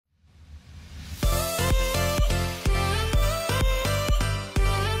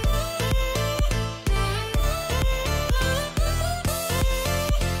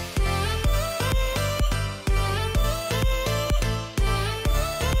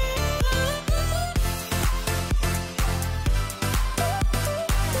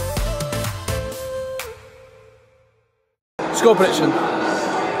Score prediction.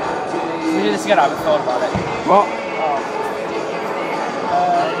 We did this again, I haven't thought about it. What?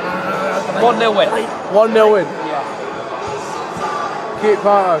 1-0 win. 1-0 win. Yeah. Keep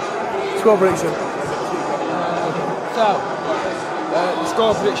Parto. Score prediction. So, the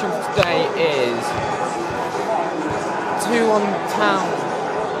score prediction for today is 2-1 Town.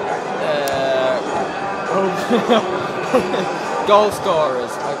 Goal scorers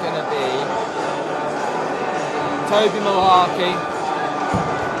are going to be Toby Malarkey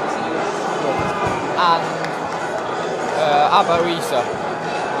and Abo Issa.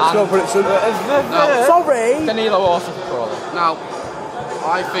 Score prediction. No, Sorry! Danilo also for Crawley. Now,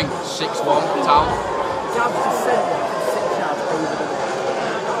 I think 6-1 Town.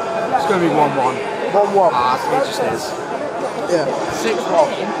 It's going to be 1-1. 1-1. Ah, it just is. Yeah.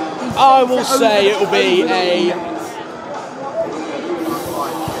 6-1. I will say it will be a...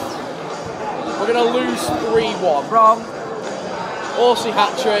 We're going to lose 3-1. Wrong. ORSI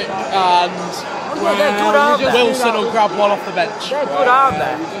hat-trick and Wilson will grab one off the bench. They're good, aren't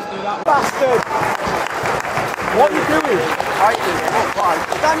they? Bastard! What are you doing?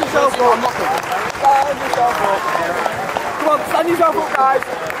 Stand yourself up. I'm not doing it. Stand yourself up. Come on, stand yourself up, guys.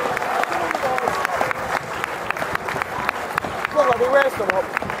 Come on, let me raise them up.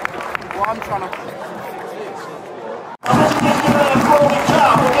 Well, I'm trying to... Crawley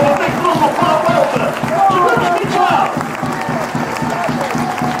Town will give a big rumble for welcome to Grimsby Town.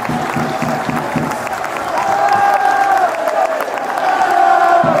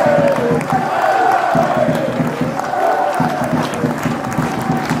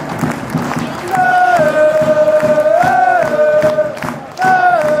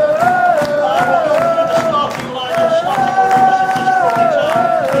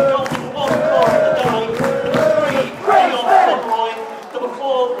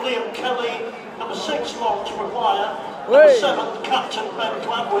 Number 7, Captain Ben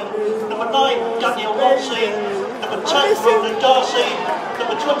Gladwin. Number 9, Daniel ORSI. Number 10, Ronan Darcy.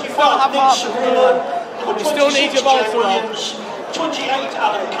 Number 25, Nick Superman. Number 26, Jay Williams. 28,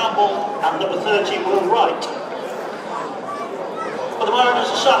 Adam Campbell. And number 30, Will Wright. For the Mariners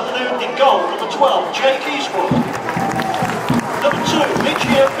this afternoon, in goal, number 12, Jake Eastwood. Number 2,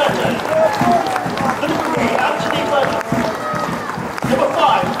 Michio Fete. Number 3, Anthony Lennon. Number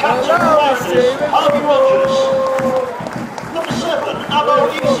 5, Captain of the Mariners, Harvey Rogers. Number 7,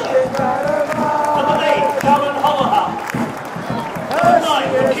 Abo Issa. Number 8, Darren Hollahan. Number 9,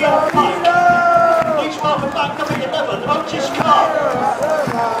 Rakeem Pike. Please welcome back number 11, Otis Carr.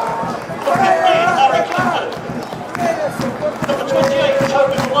 Number 15, Harry Clapton. Number 28,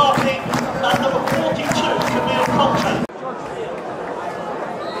 Toby Malarkey. And number 42, Camille Conte.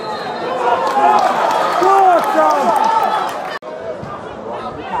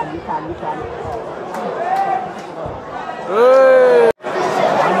 You can. Hey.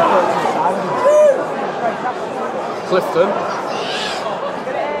 Clifton.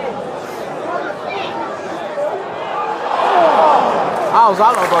 How's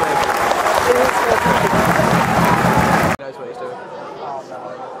that not got it? He knows what he's doing.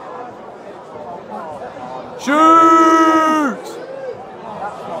 Shoot!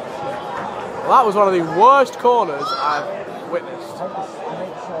 Well, that was one of the worst corners I've witnessed.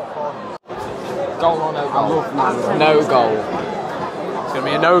 Goal or no goal? No goal. It's going to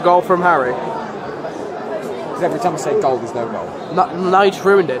be a no goal from Harry. Because every time I say goal, there's no goal. Now you just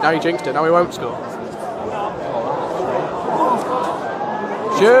ruined it, now you jinxed it, now he won't score.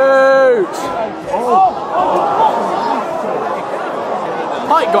 Shoot!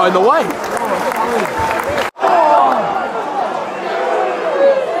 Pike got in the way.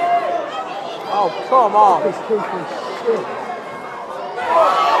 Oh, come on.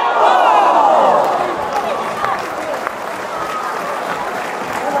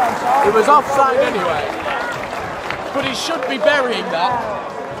 It was offside anyway, but he should be burying that.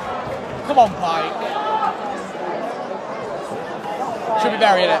 Come on, Pike. Should be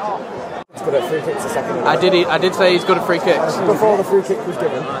burying it. He's good at free kicks a second ago. I did say he's good at free kicks. Before the free kick was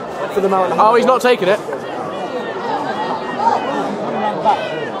given. For the Mountain. Oh, he's not taking it.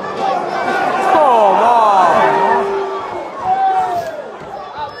 Come on.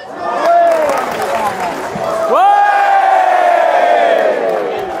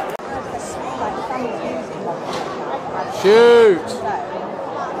 Shoot!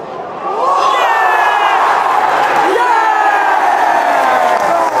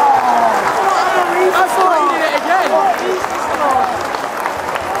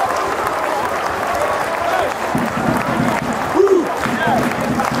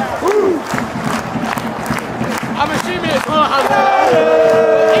 I'm assuming it's one-handed.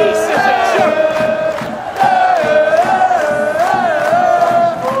 He says it.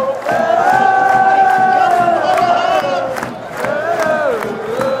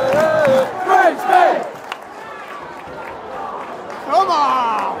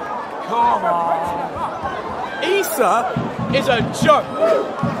 water is a joke.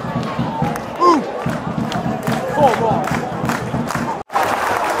 Ooh. 4 more.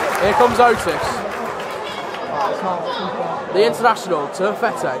 Here comes Otis. The international to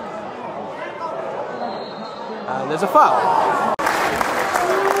Fete. And there's a foul.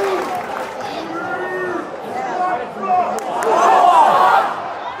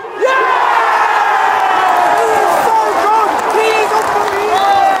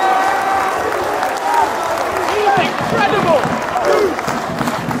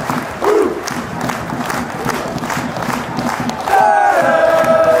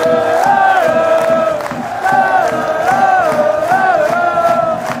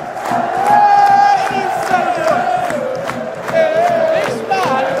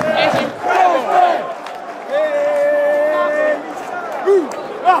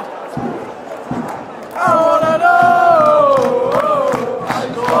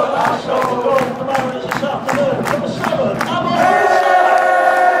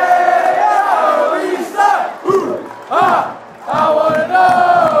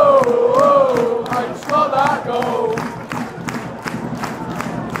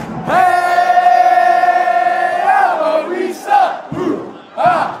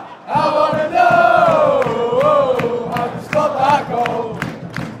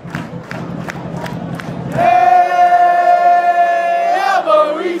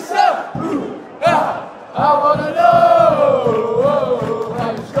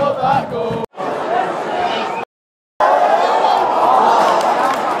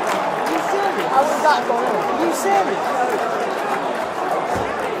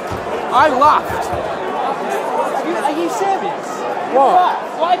 I laughed. Are you serious? What?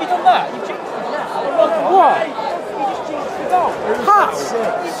 Why have you done that? You jinxed the goal. What? You just jinxed the goal. How?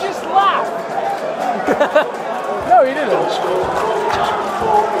 You just laughed. No, he didn't.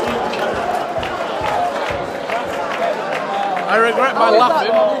 I regret my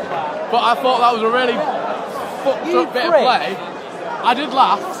laughing, but I thought that was a really fucked up bit of play. I did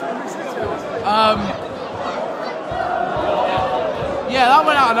laugh. Yeah, that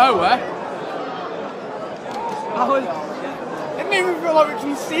went out of nowhere. It made me feel like we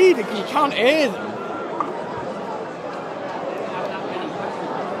conceded because you can't hear them.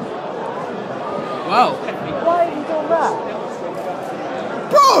 Well. Why have you done that?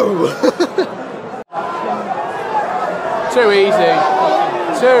 Bro! Too easy.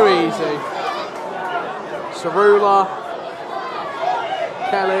 Too easy. Cerula.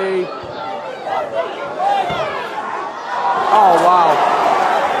 Kelly. Oh, wow.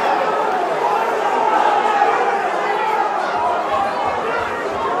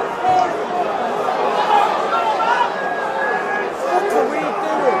 What are we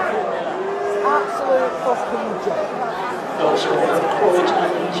doing? Absolute fucking joke.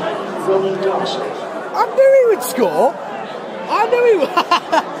 I knew he would score. I knew he would.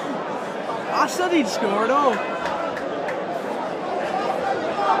 I said he'd score and all.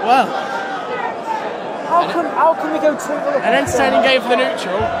 Well. How can we go 2-0? An entertaining game for the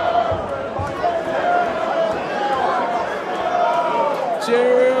neutral.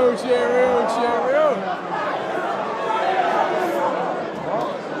 Cheerio, cheerio, cheerio.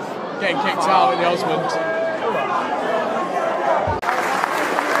 Getting kicked out in the Osmond.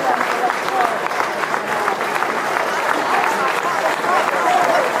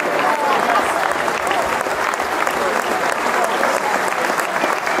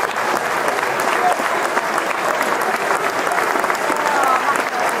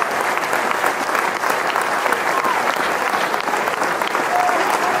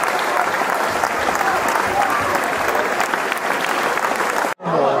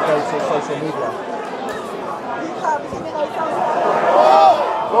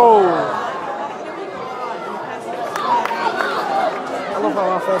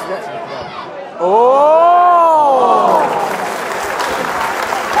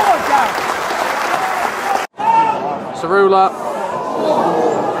 Cerula.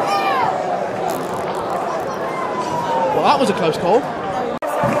 Well, that was a close call.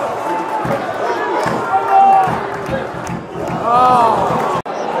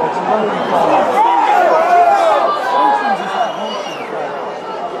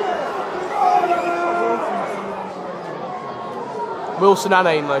 Wilson and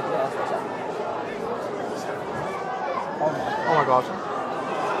Ainley. Oh my god.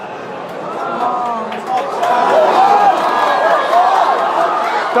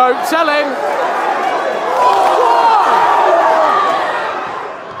 Don't tell him.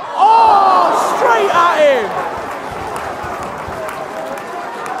 Oh, straight at him.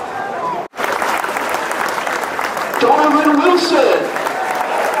 Donovan Wilson.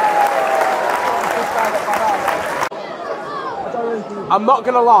 I'm not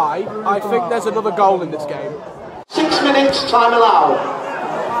going to lie, I think there's another goal in this game. 6 minutes, time allowed.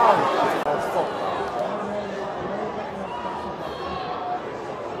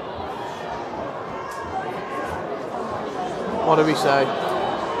 What do we say?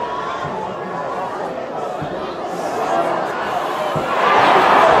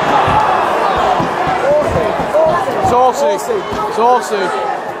 It's ORSI. It's ORSI.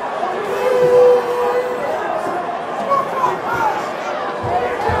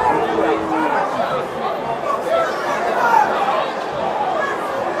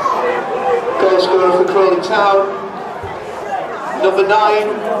 Goal scorer for Crawley Town, number 9,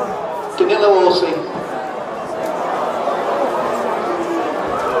 ORSI.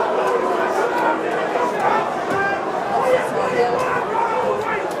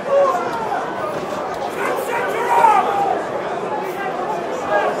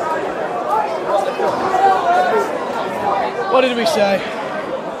 What did we say?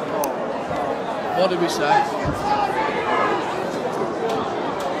 What did we say?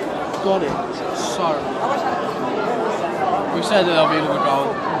 Got it. Sorry. We said that there'll be another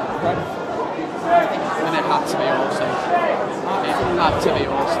goal. And it had to be ORSI. It had to be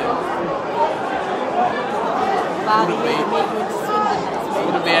ORSI.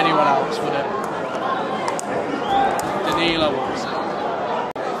 Wouldn't be anyone else, would it? Danilo was.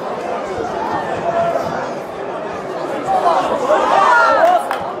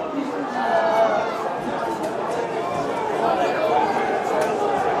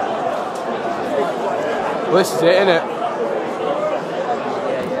 Well, this is it, isn't it?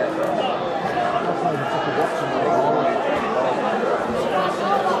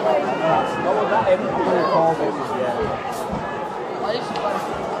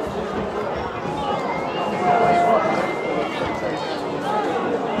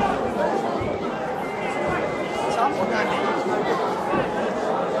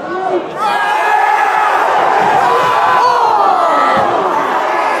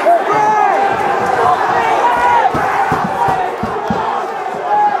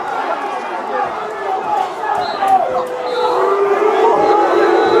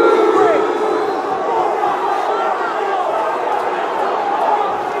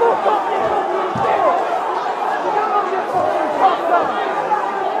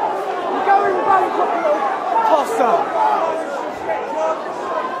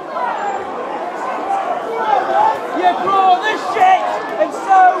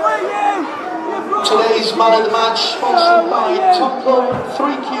 Today's man of the match, sponsored by Top Club,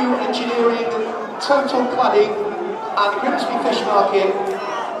 3Q Engineering, Total Cladding and Grimsby Fish Market,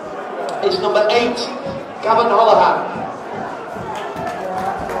 is number 8, Gavin Holohan.